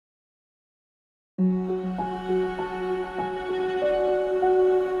I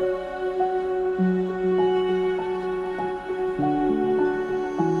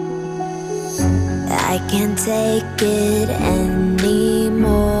can't take it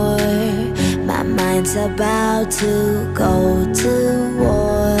anymore. My mind's about to go to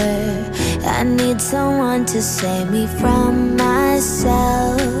war. I need someone to save me from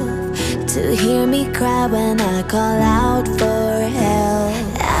myself, to hear me cry when I call out for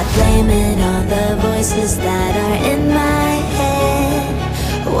help. I blame it on the voices that are in my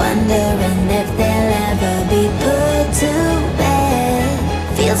head, wondering if they'll ever be put to bed.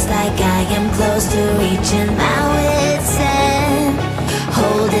 Feels like I am close to reaching my wit's end,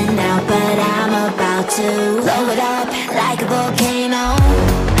 holding out but I'm about to blow it up like a volcano.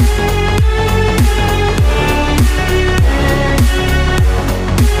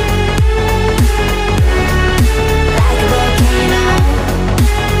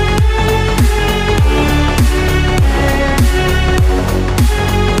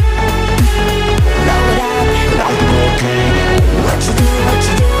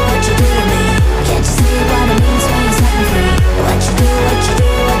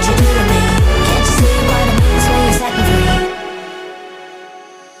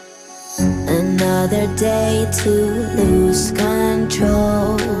 Another day to lose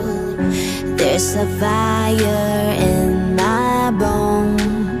control. There's a fire in my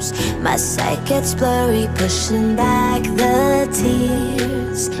bones. My sight gets blurry, pushing back the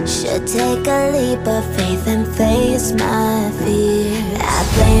tears. Should take a leap of faith and face my fear. I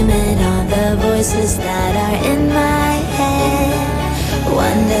blame it on the voices that are in my head,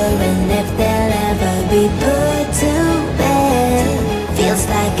 wondering if they'll ever be put to bed. Feels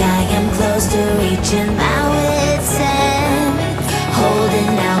like I am close to reaching my wit's end,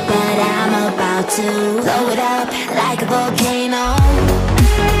 holding out but I'm about to blow it up like a volcano.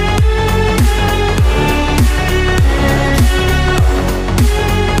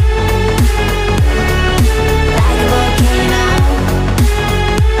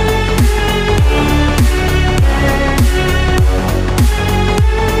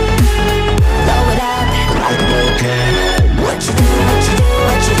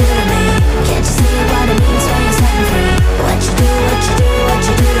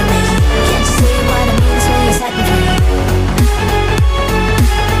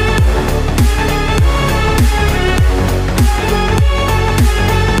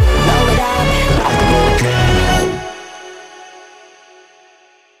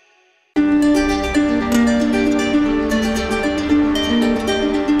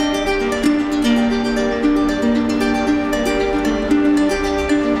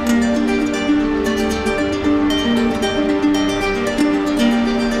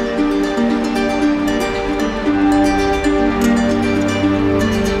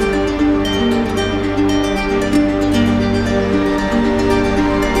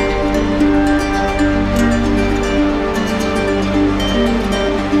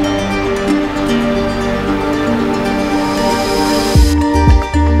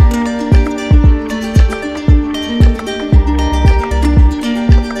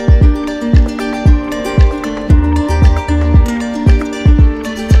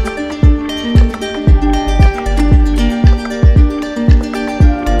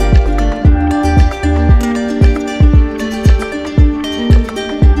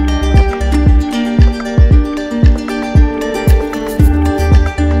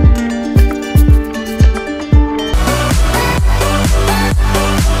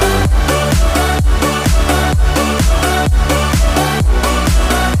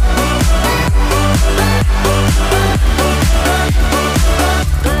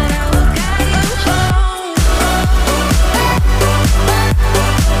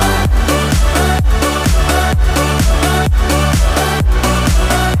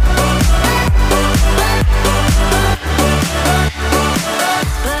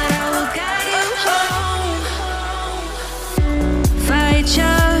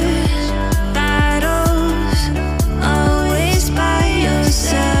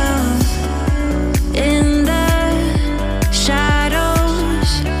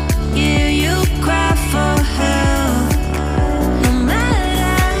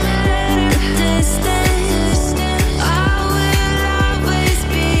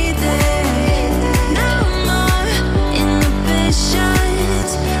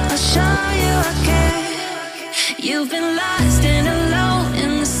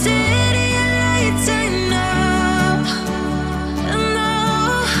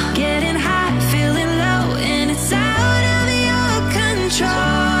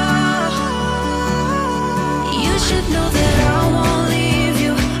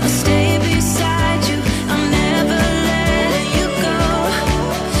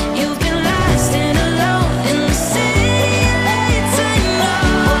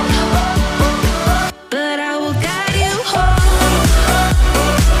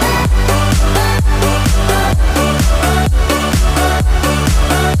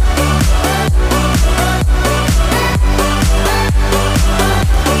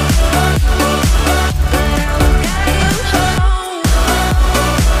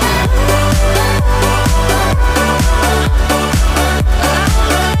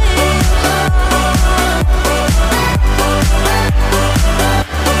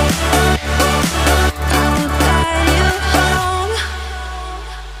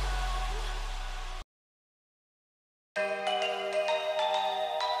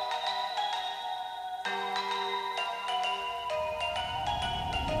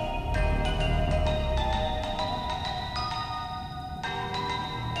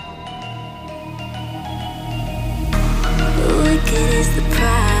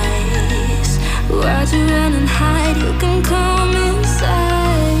 feeling calm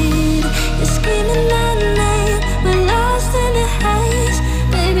inside. You're screaming my name, we're lost in the haze.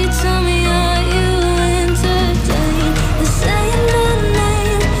 Baby, tell me, are you entertained? You're saying my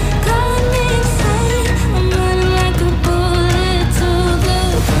name, calling me insane. I'm running like a bullet to the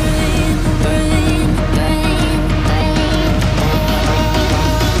brain, brain, brain, brain.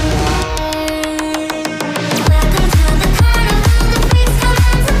 Welcome to the carnival, the freaks come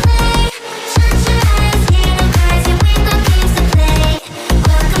out to play. Shut your eyes, hear no cries, and we've got games to play.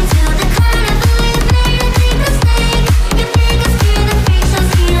 Welcome to the carnival, you've made a big mistake. Your biggest fear, the freak show,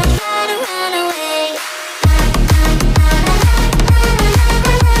 see, don't try to run away.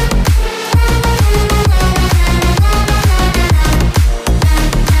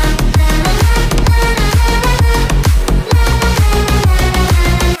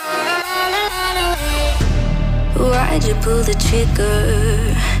 Why'd you pull the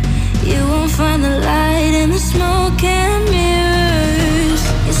trigger? You won't find the light in the smoke and mirrors.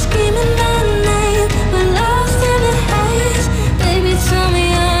 You're screaming my name, we're lost in the haze. Baby, tell me,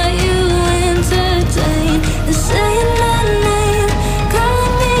 are you entertained? You're saying my name,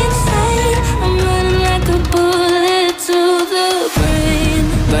 calling me insane. I'm running like a bullet to the brain,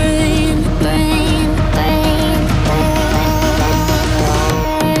 brain, brain, brain,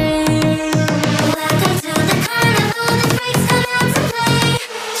 Welcome to the carnival, the freaks come out to play.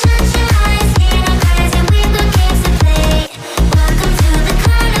 Shut your eyes, hear no cries, and we've got games to play. Welcome to the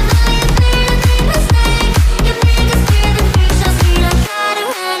carnival, you've made a big mistake. Your biggest fear, the freak show, see, don't try to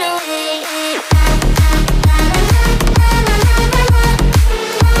run away.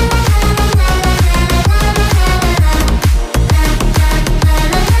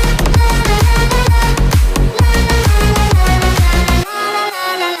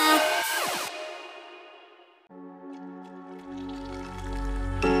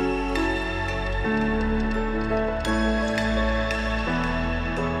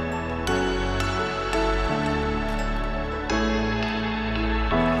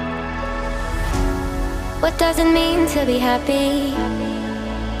 What does it mean to be happy?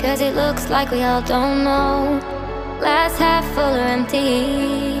 'Cause it looks like we all don't know. Glass half full or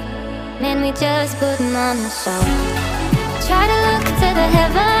empty. Man, we just putting on a show. Try to look to the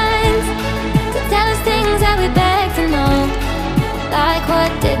heavens to tell us things that we beg to know. Like,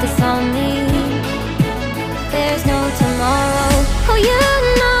 what did this all mean? There's no tomorrow. Oh, you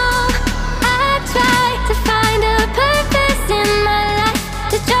know, I try to find a purpose in my life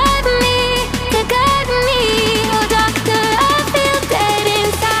to drive me, to guide me. Oh, doctor, I feel dead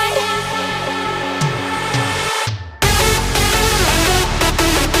inside.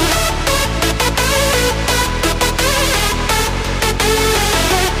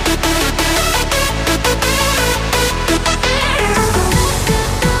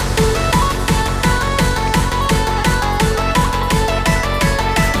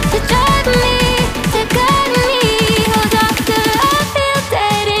 To drive me, to guide me. Oh, doctor, I feel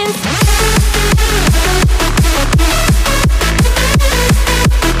dead inside.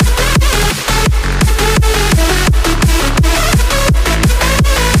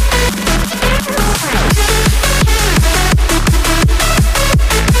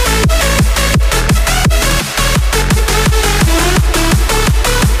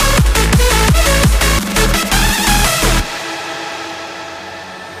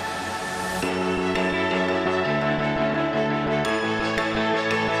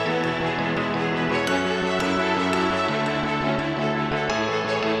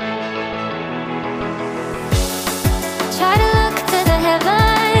 Try to look to the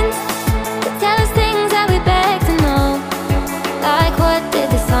heavens to tell us things that we beg to know. Like, what did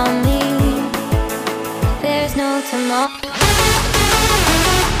this all mean? There's no tomorrow.